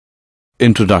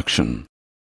Introduction.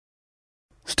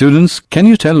 Students, can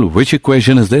you tell which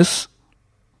equation is this?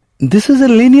 This is a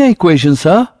linear equation,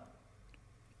 sir.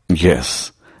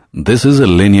 Yes, this is a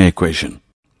linear equation.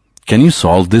 Can you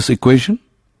solve this equation?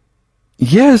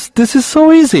 Yes, this is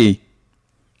so easy.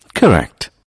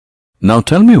 Correct. Now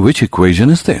tell me which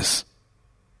equation is this?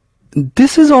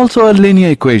 This is also a linear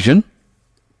equation.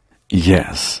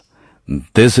 Yes,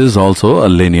 this is also a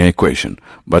linear equation,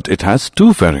 but it has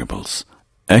two variables,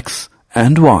 x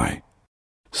and y.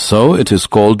 So it is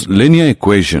called linear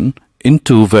equation in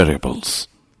two variables.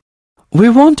 We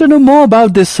want to know more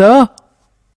about this, sir.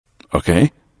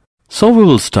 Okay, so we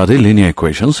will study linear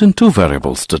equations in two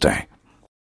variables today.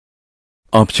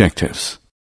 Objectives.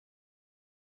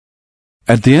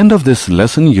 At the end of this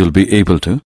lesson, you'll be able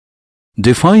to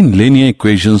define linear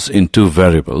equations in two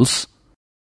variables,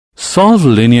 solve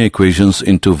linear equations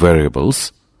in two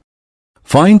variables,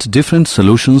 find different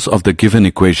solutions of the given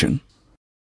equation,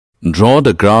 draw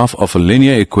the graph of a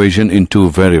linear equation in two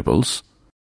variables,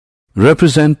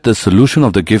 represent the solution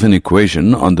of the given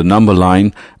equation on the number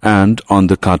line and on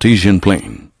the Cartesian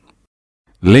plane.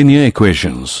 Linear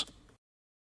equations.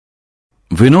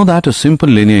 We know that a simple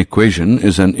linear equation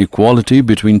is an equality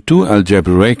between two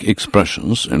algebraic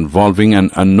expressions involving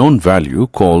an unknown value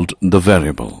called the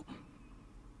variable.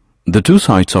 The two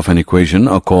sides of an equation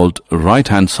are called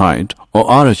right-hand side or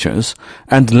RHS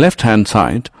and left-hand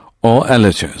side or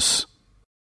LHS.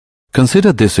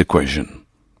 Consider this equation.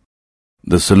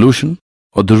 The solution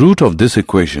or the root of this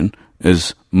equation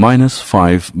is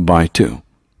 -5/2.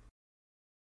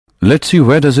 Let's see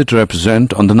where does it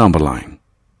represent on the number line.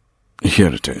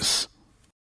 Here it is.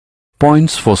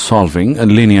 Points for solving a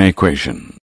linear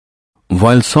equation.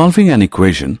 While solving an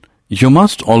equation, you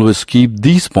must always keep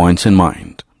these points in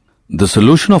mind. The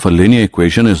solution of a linear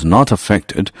equation is not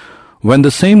affected when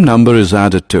the same number is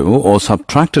added to or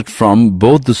subtracted from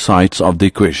both the sides of the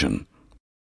equation.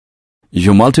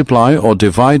 You multiply or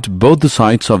divide both the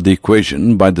sides of the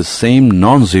equation by the same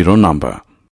non-zero number.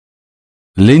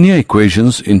 Linear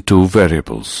equations in two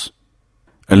variables.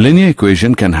 A linear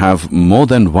equation can have more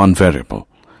than one variable.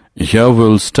 Here we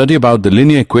will study about the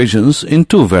linear equations in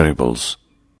two variables.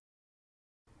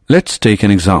 Let's take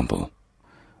an example.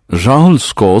 Rahul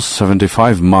scores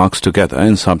 75 marks together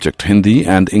in subject Hindi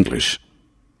and English.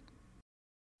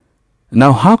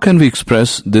 Now how can we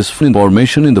express this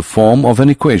information in the form of an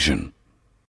equation?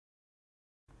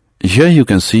 Here you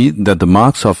can see that the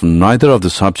marks of neither of the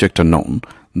subject are known,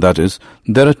 that is,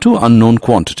 there are two unknown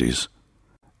quantities.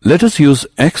 Let us use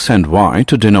x and y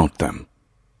to denote them.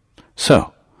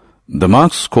 So, the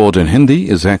marks scored in Hindi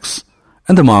is x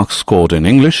and the marks scored in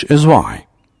English is y.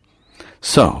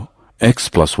 So, x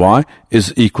plus y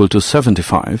is equal to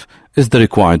 75 is the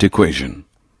required equation.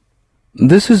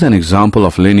 This is an example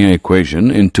of linear equation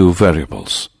in two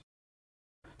variables.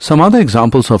 Some other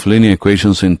examples of linear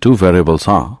equations in two variables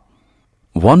are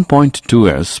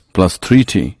 1.2s plus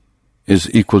 3t is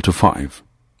equal to 5.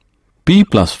 P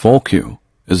plus 4q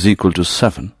is equal to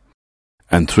 7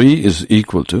 and 3 is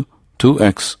equal to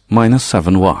 2x minus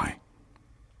 7y.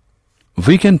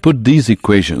 We can put these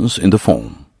equations in the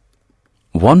form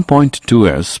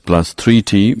 1.2s plus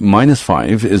 3t minus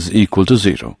 5 is equal to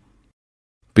 0.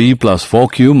 P plus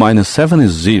 4q minus 7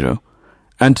 is 0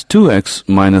 and 2x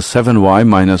minus 7y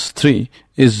minus 3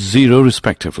 is 0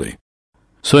 respectively.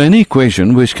 So any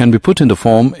equation which can be put in the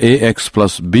form ax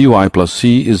plus by plus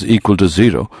c is equal to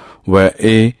 0, where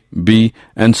a, b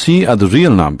and c are the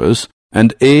real numbers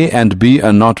and a and b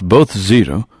are not both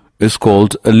 0, is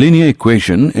called a linear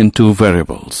equation in two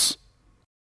variables.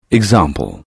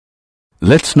 Example.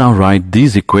 Let's now write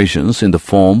these equations in the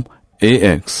form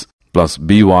ax plus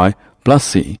by plus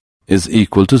c is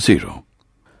equal to 0.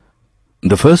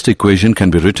 The first equation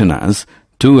can be written as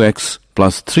 2x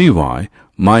plus 3y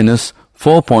minus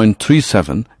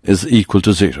 4.37 is equal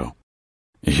to 0.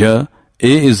 Here,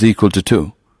 a is equal to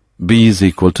 2, b is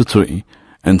equal to 3,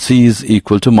 and c is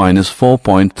equal to minus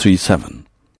 4.37.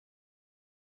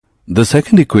 The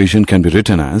second equation can be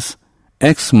written as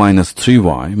x minus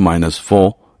 3y minus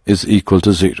 4 is equal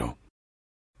to 0.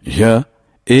 Here,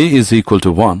 a is equal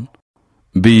to 1,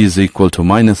 b is equal to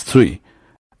minus 3,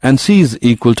 and c is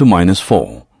equal to minus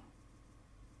 4.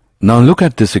 Now look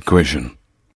at this equation.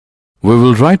 We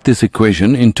will write this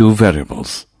equation in two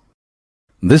variables.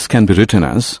 This can be written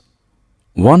as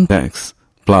 1x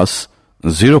plus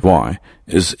 0y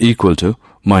is equal to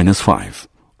minus 5,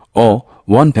 or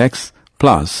 1x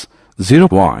plus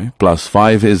 0y plus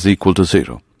 5 is equal to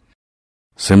 0.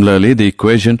 Similarly, the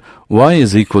equation y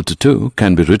is equal to 2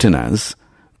 can be written as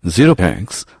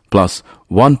 0x plus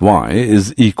 1y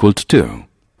is equal to 2,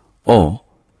 or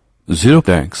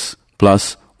 0x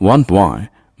plus 1y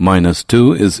minus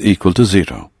 2 is equal to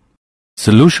 0.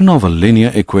 Solution of a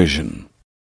linear equation.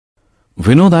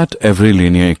 We know that every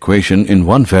linear equation in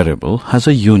one variable has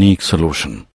a unique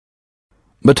solution.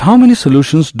 But how many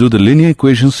solutions do the linear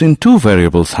equations in two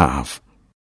variables have?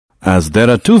 As there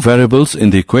are two variables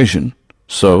in the equation,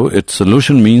 so its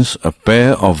solution means a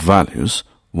pair of values,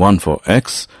 one for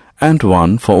x and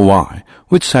one for y,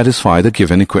 which satisfy the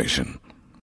given equation.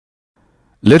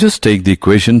 Let us take the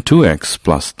equation 2x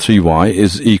plus 3y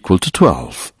is equal to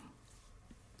 12.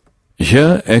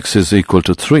 Here x is equal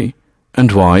to 3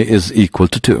 and y is equal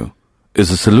to 2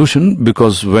 is a solution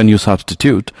because when you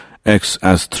substitute x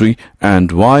as 3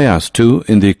 and y as 2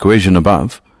 in the equation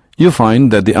above, you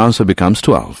find that the answer becomes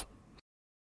 12.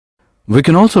 We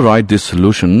can also write this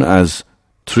solution as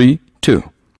 3, 2,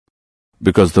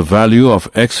 because the value of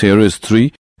x here is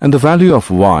 3 and the value of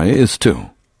y is 2.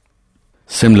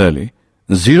 Similarly,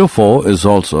 0, 4 is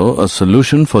also a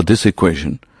solution for this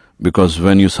equation because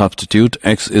when you substitute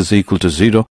x is equal to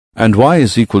 0 and y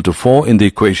is equal to 4 in the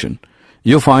equation,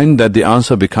 you find that the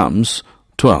answer becomes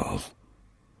 12.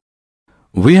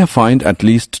 We have found at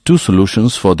least two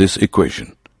solutions for this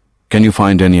equation. Can you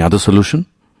find any other solution?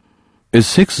 Is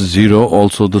 6, 0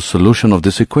 also the solution of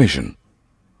this equation?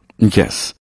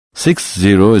 Yes, 6,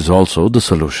 0 is also the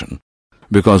solution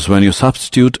because when you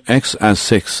substitute x as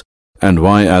 6 and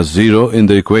y as 0 in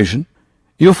the equation,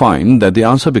 you find that the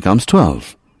answer becomes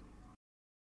 12.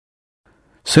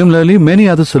 Similarly, many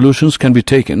other solutions can be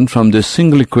taken from this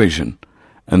single equation,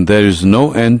 and there is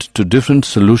no end to different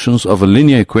solutions of a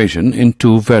linear equation in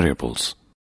two variables.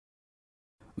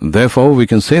 Therefore, we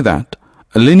can say that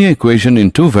a linear equation in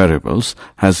two variables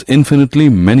has infinitely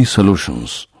many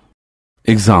solutions.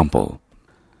 Example.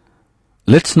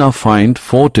 Let's now find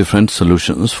 4 different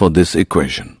solutions for this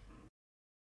equation.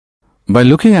 By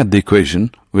looking at the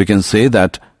equation, we can say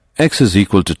that x is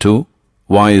equal to 2,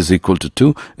 y is equal to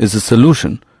 2 is a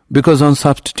solution because on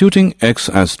substituting x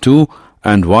as 2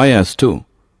 and y as 2,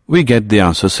 we get the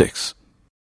answer 6.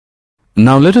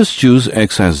 Now let us choose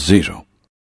x as 0.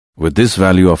 With this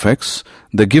value of x,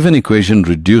 the given equation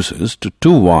reduces to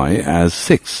 2y as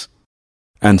 6.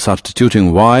 And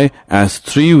substituting y as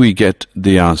 3, we get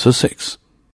the answer 6.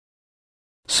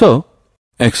 So,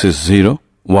 x is 0,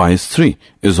 y is 3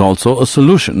 is also a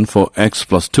solution for x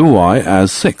plus 2y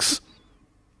as 6.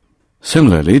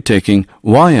 Similarly, taking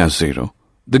y as 0,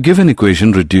 the given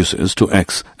equation reduces to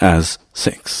x as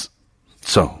 6.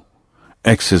 So,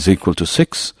 x is equal to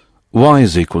 6, y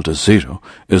is equal to 0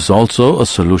 is also a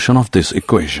solution of this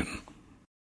equation.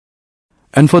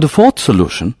 And for the fourth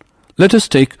solution, let us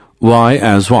take y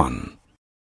as 1.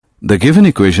 The given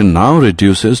equation now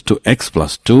reduces to x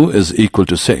plus 2 is equal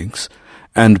to 6,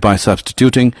 and by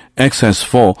substituting x as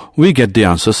 4, we get the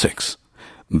answer 6.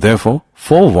 Therefore,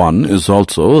 4, 1 is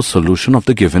also a solution of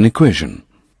the given equation.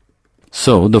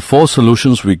 So, the 4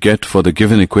 solutions we get for the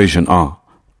given equation are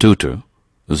 2, 2,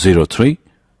 0, 3,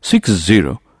 6,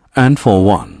 0, and 4,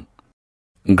 1.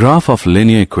 Graph of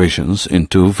linear equations in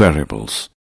two variables.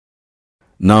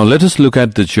 Now let us look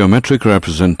at the geometric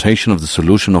representation of the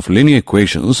solution of linear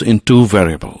equations in two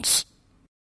variables.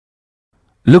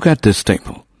 Look at this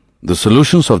table. The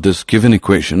solutions of this given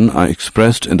equation are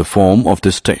expressed in the form of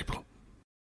this table.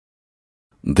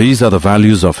 These are the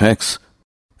values of x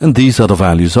and these are the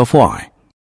values of y.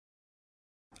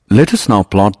 Let us now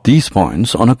plot these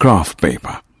points on a graph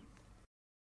paper.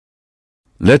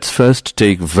 Let's first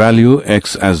take value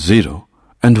x as 0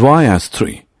 and y as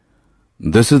 3.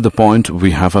 This is the point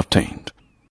we have obtained.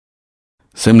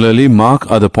 Similarly, mark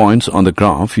other points on the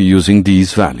graph using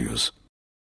these values.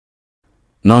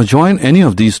 Now join any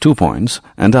of these 2 points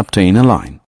and obtain a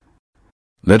line.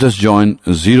 Let us join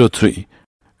 0, 3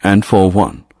 and 4,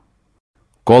 1.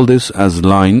 Call this as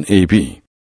line AB.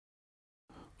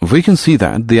 We can see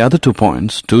that the other 2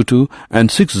 points, 2, 2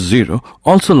 and 6, 0,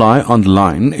 also lie on the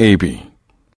line AB.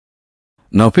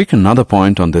 Now pick another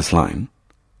point on this line.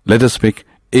 Let us pick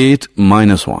 8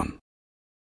 minus 1.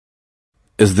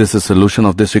 Is this a solution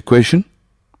of this equation?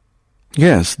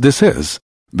 Yes, this is,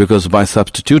 because by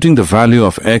substituting the value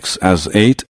of x as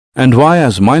 8 and y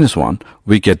as minus 1,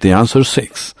 we get the answer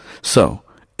 6. So,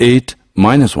 8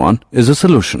 minus 1 is a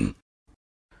solution.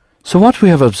 So what we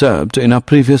have observed in our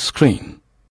previous screen?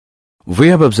 We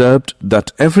have observed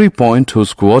that every point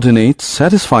whose coordinates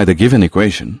satisfy the given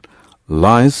equation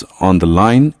lies on the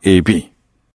line AB.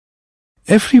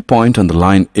 Every point on the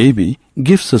line AB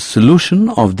gives a solution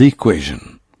of the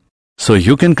equation. So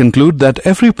you can conclude that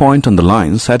every point on the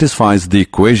line satisfies the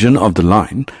equation of the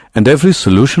line and every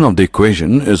solution of the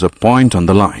equation is a point on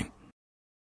the line.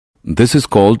 This is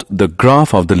called the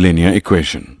graph of the linear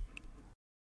equation.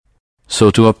 So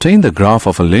to obtain the graph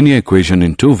of a linear equation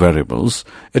in two variables,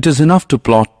 it is enough to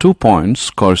plot 2 points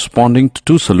corresponding to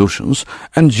 2 solutions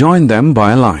and join them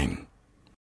by a line.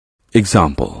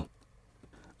 Example.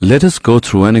 Let us go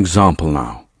through an example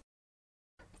now.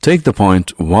 Take the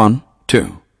point 1,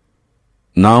 2.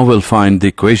 Now we'll find the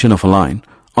equation of a line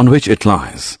on which it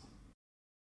lies.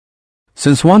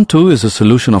 Since 1, 2 is a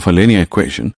solution of a linear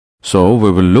equation, so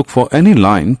we will look for any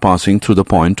line passing through the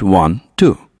point 1,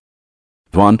 2.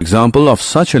 One example of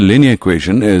such a linear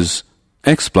equation is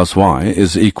x plus y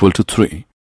is equal to 3,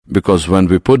 because when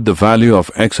we put the value of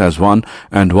x as 1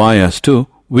 and y as 2,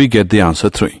 we get the answer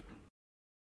 3.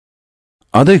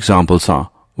 Other examples are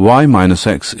y minus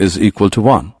x is equal to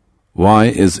 1, y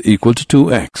is equal to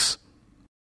 2x.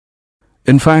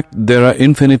 In fact, there are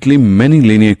infinitely many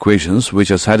linear equations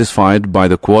which are satisfied by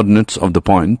the coordinates of the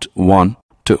point 1,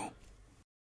 2.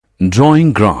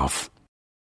 Drawing graph.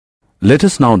 Let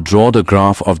us now draw the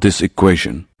graph of this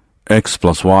equation. X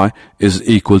plus y is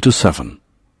equal to 7.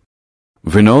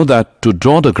 We know that to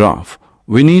draw the graph,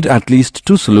 we need at least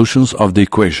 2 solutions of the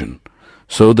equation.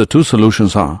 So the 2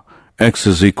 solutions are x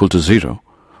is equal to 0,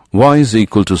 y is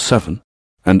equal to 7,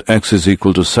 and x is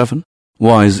equal to 7,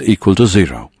 y is equal to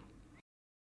 0.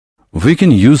 We can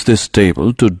use this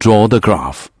table to draw the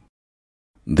graph.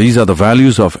 These are the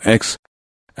values of x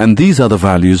and these are the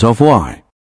values of y.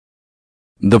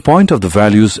 The point of the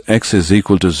values x is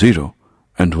equal to 0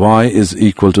 and y is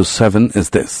equal to 7 is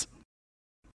this.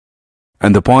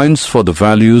 And the points for the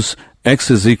values x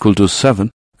is equal to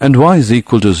 7 and y is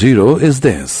equal to 0 is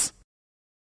this.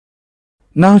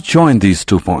 Now join these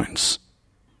 2 points.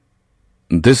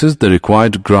 This is the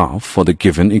required graph for the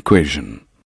given equation.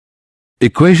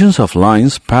 Equations of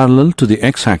lines parallel to the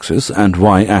x-axis and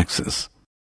y-axis.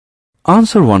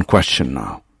 Answer one question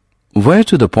now. Where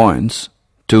do the points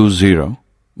 2, 0,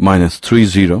 minus 3,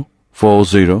 0, 4,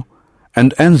 0,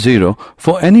 and n 0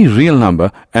 for any real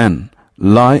number n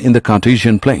lie in the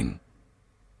Cartesian plane?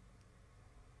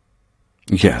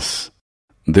 Yes,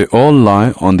 they all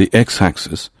lie on the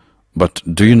x-axis, but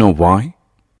do you know why?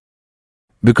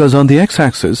 Because on the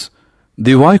x-axis,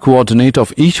 the y-coordinate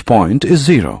of each point is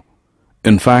 0.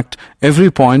 In fact,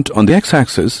 every point on the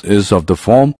x-axis is of the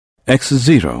form x is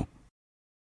 0.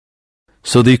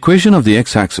 So the equation of the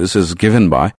x-axis is given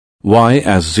by y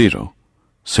as 0.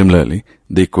 Similarly,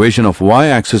 the equation of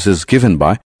y-axis is given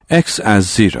by x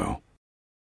as 0.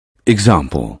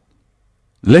 Example.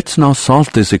 Let's now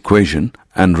solve this equation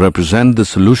and represent the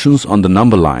solutions on the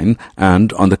number line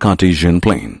and on the Cartesian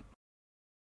plane.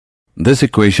 This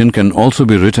equation can also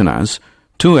be written as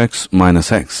 2x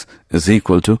minus x is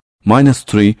equal to minus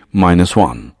 3 minus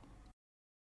 1.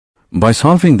 By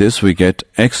solving this, we get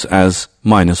x as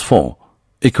minus 4,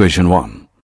 equation 1.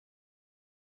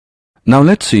 Now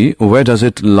let's see where does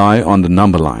it lie on the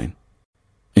number line.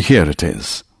 Here it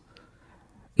is.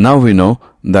 Now we know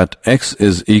that x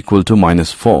is equal to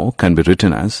minus 4 can be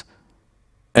written as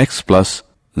x plus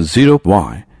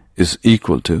 0y is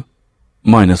equal to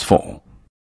minus 4.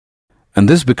 And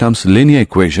this becomes linear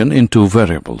equation in 2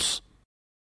 variables.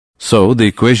 So the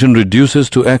equation reduces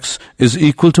to x is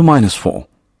equal to minus 4.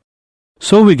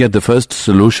 So we get the first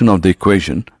solution of the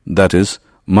equation, that is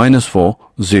minus 4,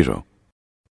 0.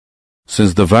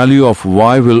 Since the value of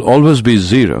y will always be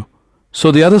 0,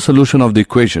 so the other solution of the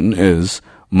equation is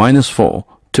minus 4,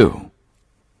 2.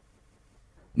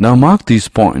 Now mark these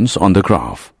points on the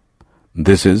graph.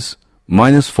 This is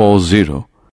minus 4, 0,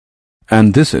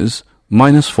 and this is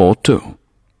minus 4, 2.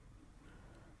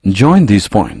 Join these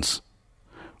points.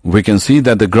 We can see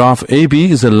that the graph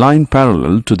AB is a line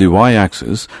parallel to the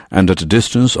y-axis and at a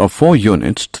distance of 4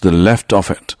 units to the left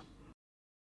of it.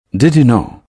 Did you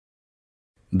know?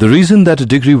 The reason that a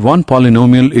degree 1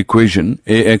 polynomial equation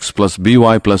ax plus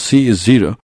by plus c is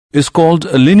 0 is called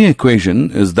a linear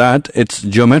equation is that its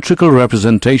geometrical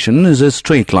representation is a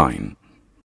straight line.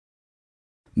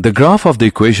 The graph of the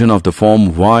equation of the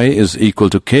form y is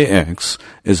equal to kx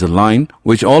is a line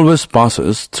which always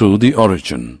passes through the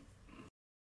origin.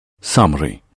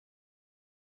 Summary.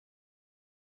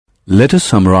 Let us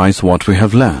summarize what we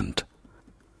have learned.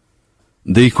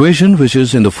 The equation which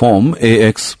is in the form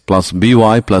ax plus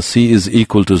by plus c is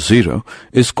equal to 0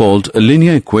 is called a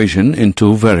linear equation in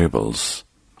 2 variables,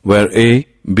 where a,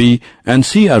 b and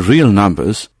c are real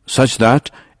numbers such that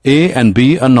a and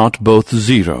b are not both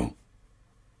 0.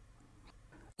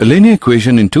 A linear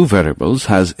equation in 2 variables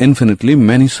has infinitely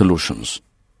many solutions.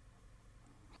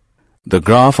 The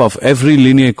graph of every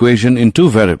linear equation in 2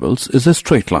 variables is a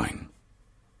straight line.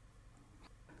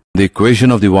 The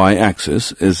equation of the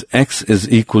y-axis is x is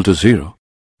equal to 0,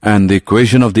 and the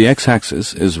equation of the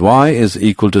x-axis is y is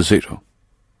equal to 0.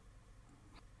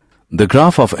 The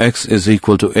graph of x is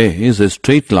equal to a is a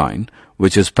straight line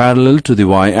which is parallel to the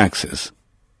y-axis.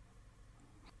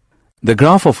 The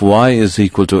graph of y is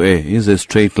equal to a is a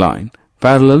straight line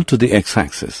parallel to the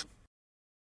x-axis.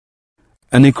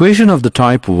 An equation of the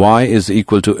type y is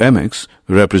equal to mx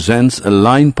represents a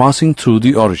line passing through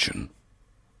the origin.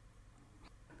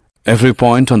 Every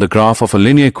point on the graph of a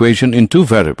linear equation in two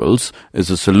variables is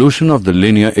a solution of the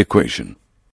linear equation.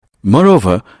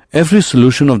 Moreover, every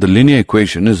solution of the linear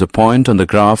equation is a point on the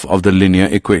graph of the linear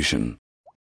equation.